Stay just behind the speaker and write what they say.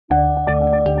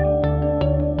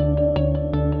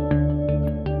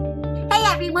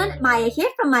everyone, Maya here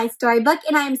from MaiStoryBook,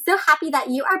 and I am so happy that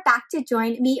you are back to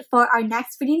join me for our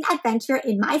next reading adventure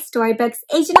in MaiStoryBook's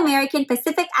Asian American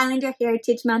Pacific Islander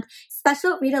Heritage Month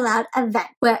special read aloud event,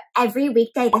 where every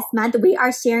weekday this month we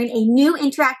are sharing a new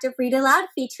interactive read aloud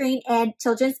featuring a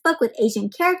children's book with Asian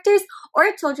characters or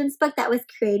a children's book that was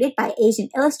created by Asian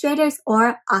illustrators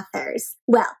or authors.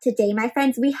 Well, today, my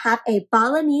friends, we have a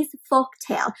Balinese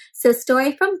folktale, so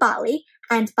story from Bali,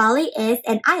 and Bali is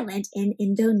an island in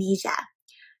Indonesia.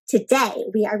 Today,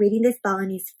 we are reading this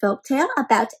Balinese folktale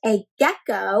about a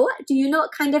gecko. Do you know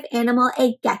what kind of animal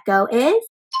a gecko is?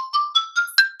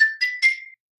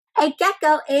 A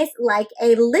gecko is like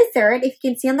a lizard. If you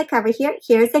can see on the cover here,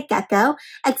 here's a gecko,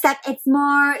 except it's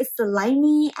more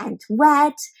slimy and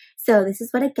wet. So this is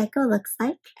what a gecko looks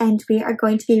like. And we are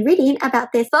going to be reading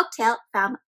about this folktale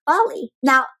from Bali.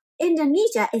 Now,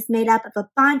 Indonesia is made up of a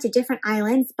bunch of different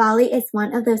islands. Bali is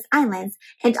one of those islands.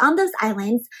 And on those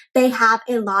islands, they have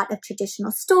a lot of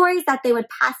traditional stories that they would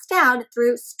pass down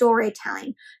through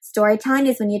storytelling. Storytelling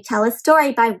is when you tell a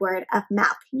story by word of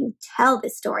mouth. You tell the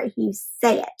story, you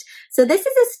say it. So this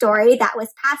is a story that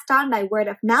was passed on by word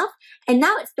of mouth, and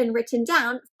now it's been written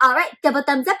down. All right, double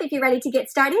thumbs up if you're ready to get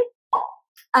started.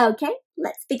 Okay,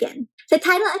 let's begin. The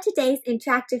title of today's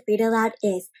interactive read aloud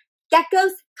is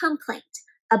Gecko's Complaint,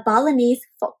 a Balinese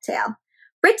folktale,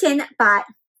 written by,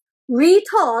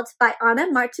 retold by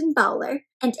Anna Martin Bowler,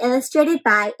 and illustrated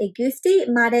by Gusti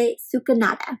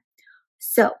Sukanada.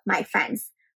 So, my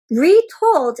friends,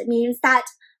 retold means that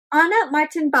Anna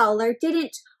Martin Bowler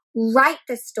didn't write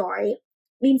the story,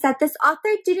 means that this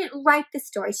author didn't write the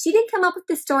story. She didn't come up with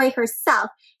the story herself.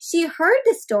 She heard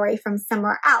the story from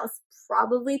somewhere else,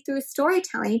 probably through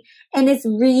storytelling, and is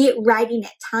rewriting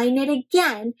it, telling it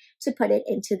again to put it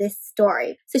into this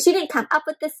story. So she didn't come up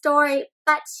with the story,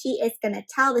 but she is going to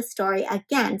tell the story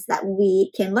again so that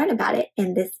we can learn about it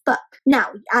in this book. Now,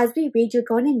 as we read, you're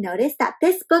going to notice that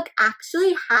this book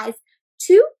actually has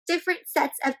two different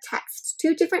sets of text,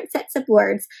 two different sets of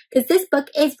words, because this book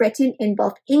is written in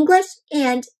both English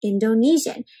and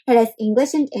Indonesian. It has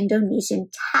English and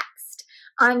Indonesian text.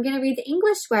 I'm going to read the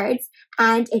English words,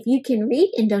 and if you can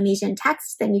read Indonesian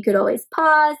text, then you could always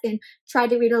pause and try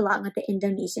to read along with the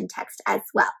Indonesian text as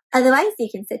well. Otherwise, you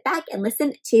can sit back and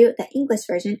listen to the English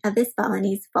version of this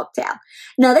Balinese folktale.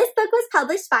 Now, this book was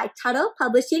published by Tuttle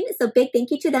Publishing, so big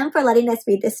thank you to them for letting us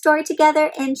read this story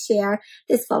together and share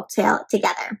this folktale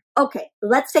together. Okay,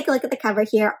 let's take a look at the cover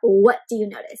here. What do you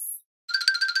notice?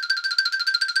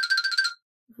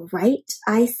 Right,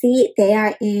 I see they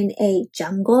are in a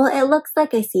jungle. It looks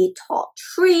like I see a tall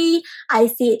tree. I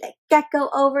see the gecko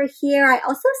over here. I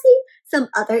also see some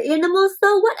other animals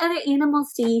though. What other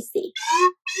animals do you see?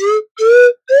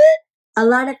 A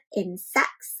lot of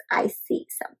insects. I see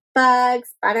some bugs,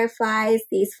 butterflies,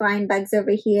 these flying bugs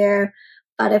over here,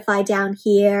 butterfly down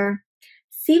here.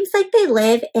 Seems like they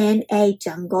live in a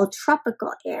jungle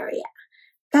tropical area.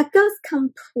 Gecko's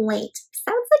complaint.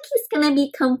 Sounds like he's going to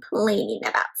be complaining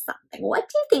about something. What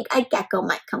do you think a gecko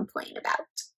might complain about?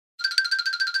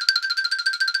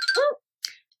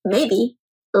 Maybe.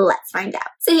 Let's find out.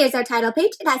 So here's our title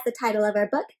page. It has the title of our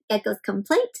book, Gecko's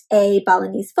Complaint, a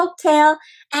Balinese folktale,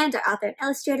 and our author and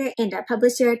illustrator and our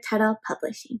publisher, Tuttle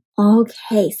Publishing.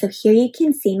 Okay, so here you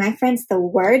can see, my friends, the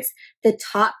words. The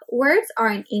top words are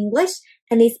in English,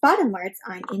 and these bottom words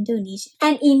are in Indonesian.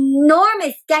 An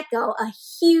enormous gecko, a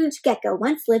huge gecko,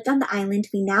 once lived on the island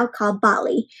we now call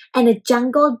Bali, and a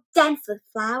jungle dense with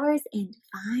flowers and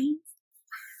vines.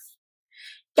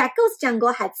 Gecko's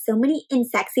jungle had so many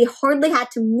insects he hardly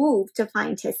had to move to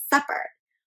find his supper.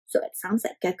 So it sounds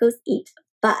like geckos eat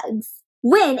bugs.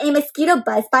 When a mosquito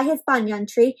buzzed by his banyan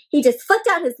tree, he just flicked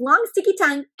out his long sticky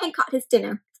tongue and caught his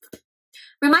dinner.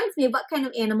 Reminds me of what kind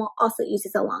of animal also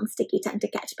uses a long sticky tongue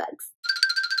to catch bugs.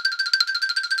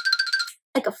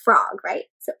 Like a frog, right?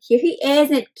 So here he is,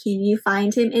 and can you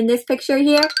find him in this picture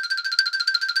here?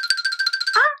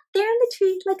 There in the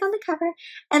tree, like on the cover.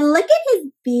 And look at his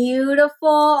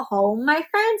beautiful home, my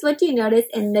friends. What do you notice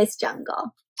in this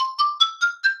jungle?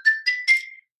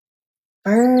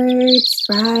 Birds,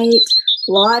 right?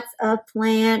 Lots of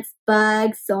plants,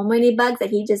 bugs, so many bugs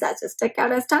that he just has to stick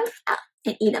out his tongue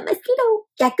and eat a mosquito.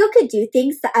 Gecko could do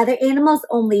things that other animals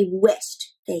only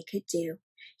wished they could do.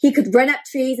 He could run up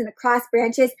trees and across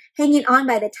branches, hanging on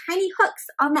by the tiny hooks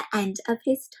on the end of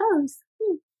his toes.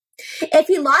 If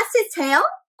he lost his tail,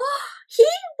 he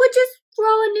would just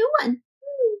grow a new one,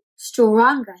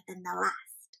 stronger than the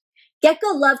last.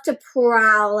 Gecko loved to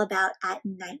prowl about at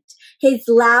night. His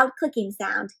loud clicking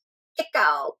sound,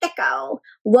 gecko, gecko,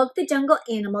 woke the jungle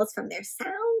animals from their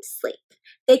sound sleep.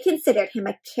 They considered him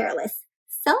a careless,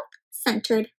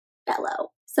 self-centered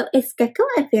fellow. So is Gecko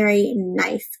a very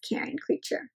nice, caring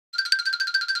creature?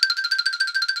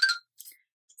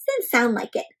 Doesn't sound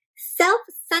like it.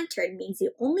 Self-centered means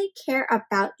you only care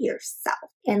about yourself.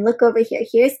 And look over here.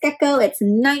 Here's Gecko. It's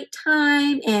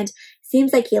nighttime and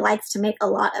seems like he likes to make a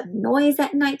lot of noise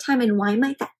at nighttime. And why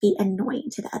might that be annoying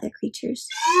to the other creatures?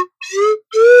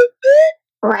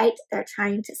 Right? They're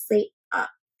trying to sleep.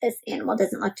 This animal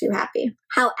doesn't look too happy.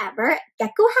 However,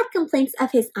 Gecko had complaints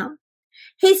of his own.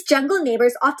 His jungle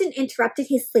neighbors often interrupted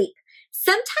his sleep.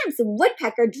 Sometimes a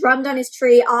woodpecker drummed on his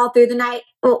tree all through the night.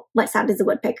 Oh, what sound does a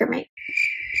woodpecker make?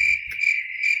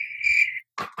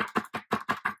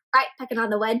 Right, pecking on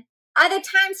the wood. Other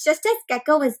times, just as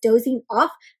Gecko was dozing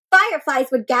off, fireflies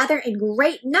would gather in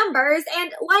great numbers.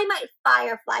 And why might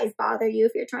fireflies bother you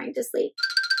if you're trying to sleep?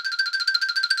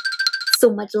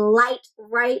 So much light,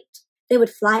 right? They would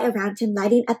fly around him,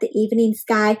 lighting up the evening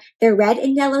sky, their red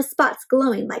and yellow spots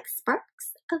glowing like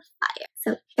sparks of fire.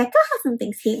 So Gecko has some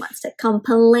things he wants to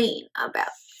complain about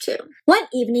too. One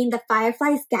evening, the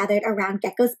fireflies gathered around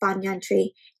Gecko's banyan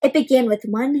tree. It began with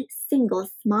one single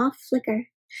small flicker.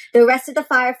 The rest of the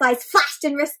fireflies flashed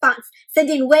in response,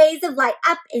 sending waves of light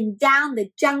up and down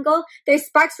the jungle. Their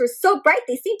sparks were so bright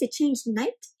they seemed to change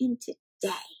night into day.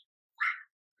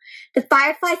 The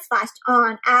fireflies flashed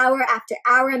on hour after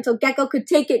hour until Gecko could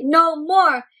take it no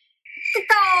more.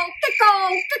 Gecko, Gecko,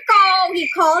 Gecko, he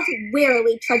called,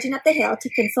 wearily trudging up the hill to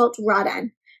consult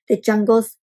Rodan, the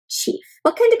jungle's chief.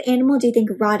 What kind of animal do you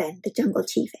think Rodan, the jungle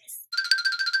chief, is?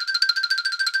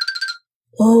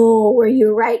 Oh, were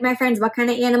you right, my friends? What kind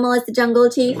of animal is the jungle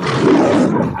chief? A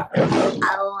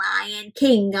lion,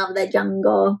 king of the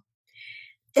jungle.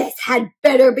 This had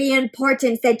better be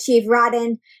important, said Chief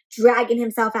Rodan, dragging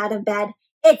himself out of bed.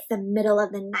 It's the middle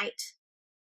of the night.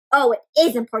 Oh, it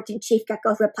is important, Chief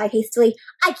Gecko replied hastily.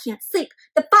 I can't sleep.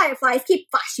 The fireflies keep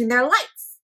flashing their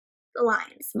lights. The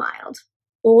lion smiled.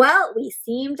 Well, we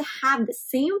seem to have the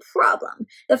same problem.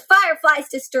 The fireflies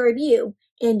disturb you,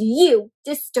 and you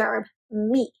disturb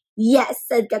me. Yes,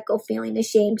 said Gecko, feeling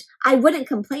ashamed. I wouldn't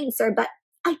complain, sir, but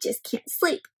I just can't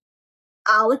sleep.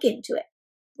 I'll look into it,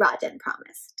 Rodan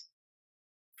promised.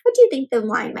 What do you think the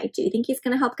lion might do? You think he's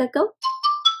going to help Gecko?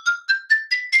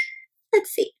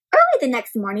 Let's see. Early the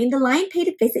next morning, the lion paid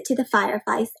a visit to the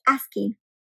fireflies, asking,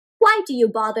 Why do you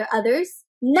bother others?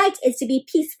 Night is to be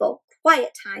peaceful,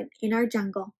 quiet time in our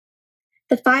jungle.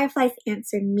 The fireflies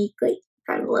answered meekly,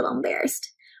 kind of a little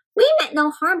embarrassed. We meant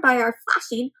no harm by our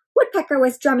flashing. Woodpecker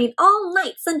was drumming all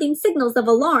night, sending signals of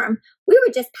alarm. We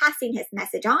were just passing his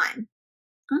message on.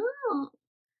 Oh,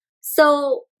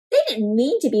 so they didn't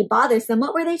mean to be bothersome.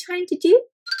 What were they trying to do?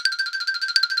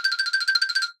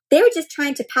 They were just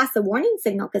trying to pass a warning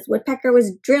signal because Woodpecker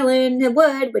was drilling the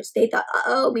wood, which they thought,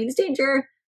 uh-oh, means danger.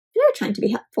 They were trying to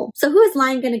be helpful. So who is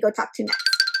Lion going to go talk to next?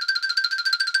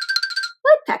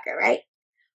 Woodpecker, right?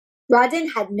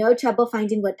 Rodan had no trouble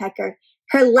finding Woodpecker.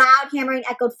 Her loud hammering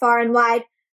echoed far and wide.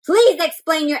 Please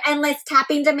explain your endless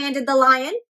tapping, demanded the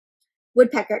lion.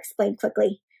 Woodpecker explained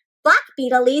quickly. Black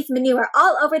beetle leaves manure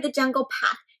all over the jungle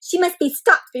path. She must be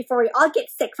stopped before we all get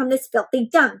sick from this filthy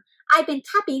dung. I've been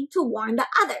tapping to warn the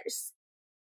others.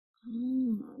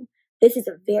 This is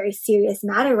a very serious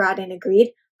matter, Rodan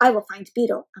agreed. I will find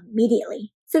Beetle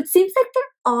immediately. So it seems like they're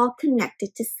all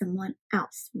connected to someone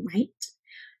else, right?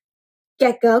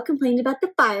 Gecko complained about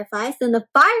the fireflies, then the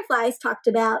fireflies talked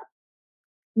about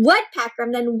Woodpecker,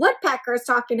 and then Woodpecker's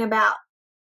talking about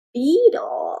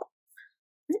Beetle.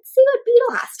 Let's see what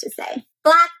Beetle has to say.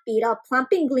 Black Beetle, plump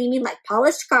and gleaming like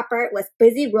polished copper, was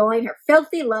busy rolling her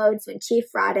filthy loads when Chief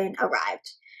Rodan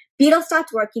arrived. Beetle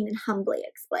stopped working and humbly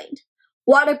explained.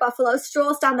 Water Buffalo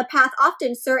strolls down the path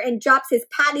often, sir, and drops his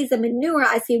patties of manure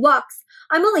as he walks.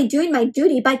 I'm only doing my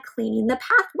duty by cleaning the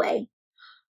pathway.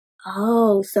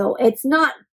 Oh, so it's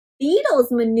not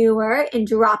Beetle's manure and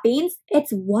droppings,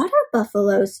 it's Water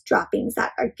Buffalo's droppings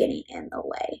that are getting in the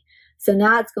way. So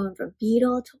now it's going from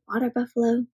Beetle to Water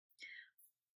Buffalo.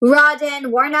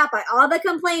 Rodan, worn out by all the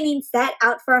complaining, set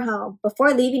out for home.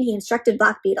 Before leaving, he instructed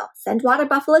Black Beetle, send Water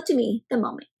Buffalo to me the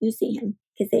moment you see him,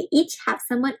 because they each have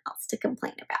someone else to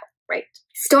complain about, right?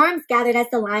 Storms gathered as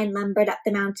the lion lumbered up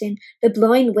the mountain. The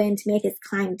blowing wind made his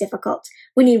climb difficult.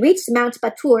 When he reached Mount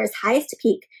Batur's highest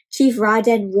peak, Chief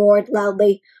Rodan roared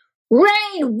loudly,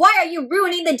 Rain! Why are you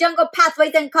ruining the jungle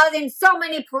pathways and causing so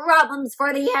many problems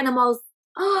for the animals?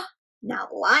 Oh, now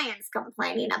Lion's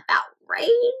complaining about rain?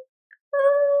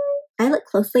 I look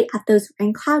closely at those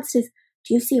rain clouds. Do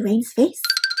you see Rain's face?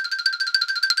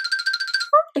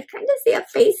 Oh, I kind of see a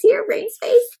face here, Rain's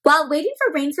face. While waiting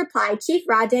for Rain's reply, Chief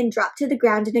Rodan dropped to the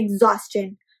ground in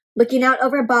exhaustion. Looking out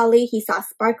over Bali, he saw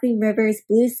sparkling rivers,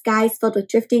 blue skies filled with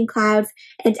drifting clouds,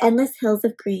 and endless hills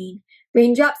of green.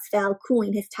 Raindrops fell,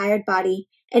 cooling his tired body,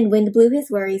 and wind blew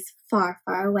his worries far,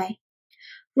 far away.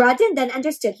 Rajan then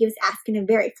understood he was asking a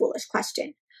very foolish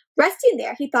question. Resting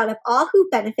there, he thought of all who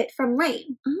benefit from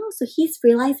rain. Oh, so he's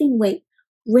realizing, wait,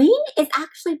 rain is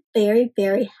actually very,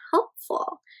 very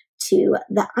helpful to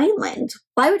the island.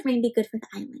 Why would rain be good for the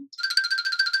island?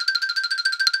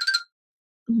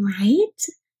 Right?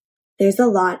 There's a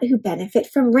lot who benefit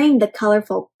from rain, the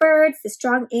colorful birds, the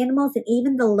strong animals, and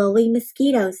even the lowly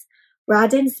mosquitoes.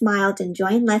 Rajan smiled,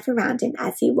 enjoying life around him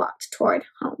as he walked toward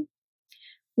home.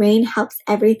 Rain helps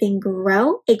everything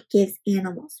grow. It gives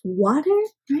animals water,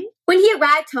 right? When he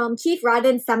arrived home, Chief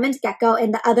Rajan summoned Gecko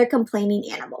and the other complaining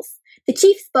animals. The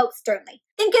chief spoke sternly.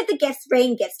 Think of the gifts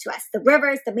rain gives to us, the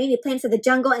rivers, the many plants of the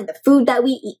jungle, and the food that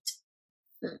we eat.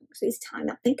 So he's telling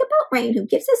them, think about rain, who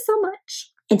gives us so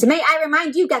much. And may I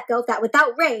remind you, Gecko, that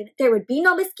without rain, there would be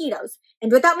no mosquitoes.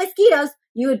 And without mosquitoes,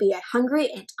 you would be a hungry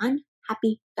and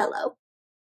unhappy fellow.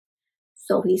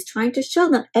 So he's trying to show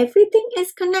them everything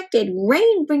is connected.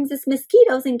 Rain brings us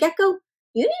mosquitoes, and Gecko,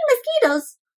 you need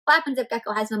mosquitoes. What happens if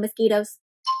Gecko has no mosquitoes?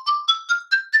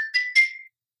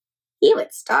 He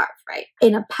would starve, right?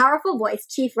 In a powerful voice,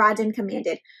 Chief Rajan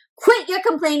commanded, quit your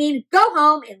complaining, go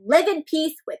home, and live in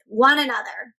peace with one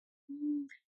another.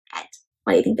 And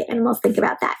what do you think the animals think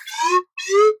about that?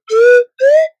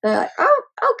 They're like, oh,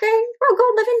 okay, we'll go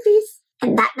live in peace.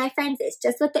 And that, my friends, is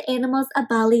just what the animals of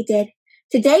Bali did.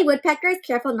 Today, Woodpecker is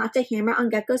careful not to hammer on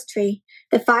Gecko's tree.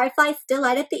 The fireflies still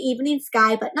light up the evening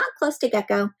sky, but not close to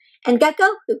Gecko. And Gecko,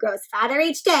 who grows fatter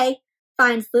each day,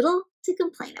 finds little to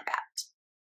complain about.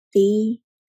 The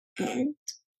end.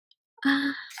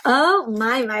 Oh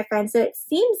my friends. So it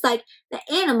seems like the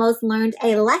animals learned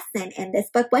a lesson in this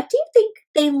book. What do you think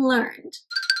they learned?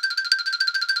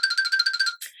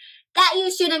 That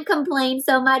you shouldn't complain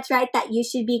so much, right? That you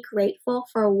should be grateful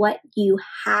for what you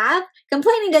have.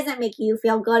 Complaining doesn't make you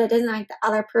feel good. It doesn't make the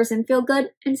other person feel good.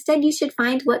 Instead, you should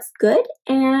find what's good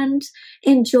and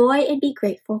enjoy and be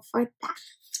grateful for that.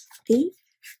 The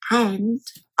end.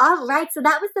 All right, so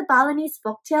that was the Balinese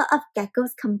folktale of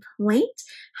Gecko's complaint.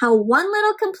 How one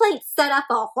little complaint set up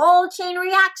a whole chain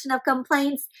reaction of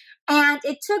complaints, and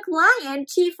it took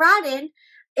Chief Rajan,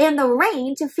 in the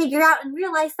rain to figure out and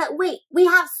realize that, wait, we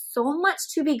have so much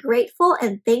to be grateful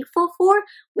and thankful for.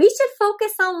 We should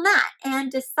focus on that and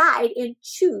decide and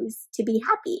choose to be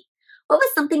happy. What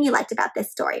was something you liked about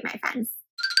this story, my friends?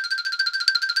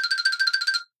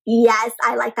 Yes,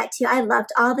 I like that too. I loved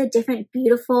all the different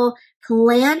beautiful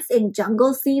plants and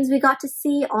jungle scenes we got to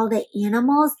see, all the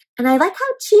animals. And I like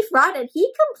how Chief Rajan,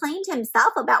 he complained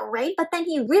himself about rain, but then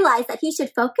he realized that he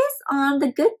should focus on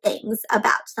the good things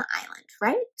about the island,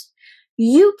 right?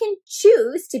 You can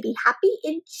choose to be happy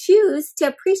and choose to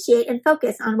appreciate and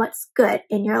focus on what's good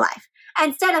in your life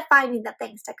instead of finding the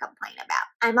things to complain about.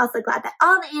 I'm also glad that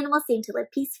all the animals seem to live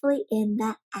peacefully in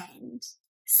the end.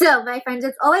 So, my friends,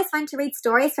 it's always fun to read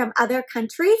stories from other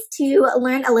countries to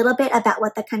learn a little bit about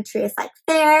what the country is like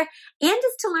there and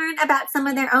just to learn about some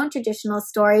of their own traditional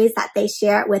stories that they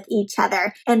share with each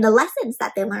other and the lessons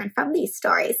that they learn from these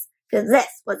stories. Because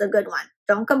this was a good one.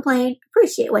 Don't complain.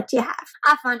 Appreciate what you have.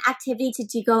 A fun activity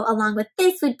to go along with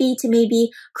this would be to maybe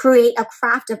create a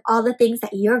craft of all the things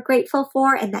that you're grateful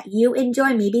for and that you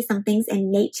enjoy. Maybe some things in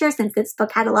nature, since this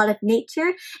book had a lot of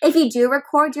nature. If you do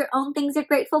record your own things you're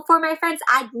grateful for, my friends,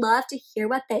 I'd love to hear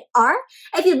what they are.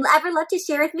 If you'd ever love to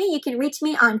share with me, you can reach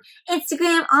me on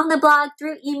Instagram, on the blog,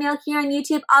 through email, here on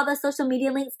YouTube. All the social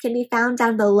media links can be found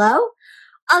down below.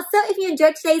 Also, if you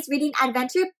enjoyed today's reading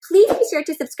adventure, please be sure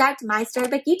to subscribe to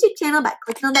MaiStoryBook YouTube channel by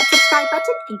clicking on that subscribe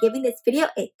button and giving this video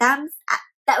a thumbs up.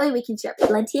 That way we can share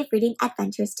plenty of reading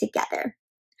adventures together.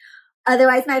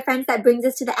 Otherwise, my friends, that brings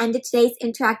us to the end of today's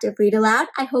interactive Read Aloud.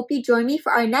 I hope you join me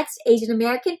for our next Asian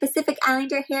American Pacific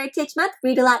Islander Heritage Month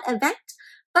Read Aloud event.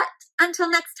 But until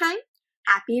next time,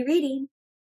 happy reading!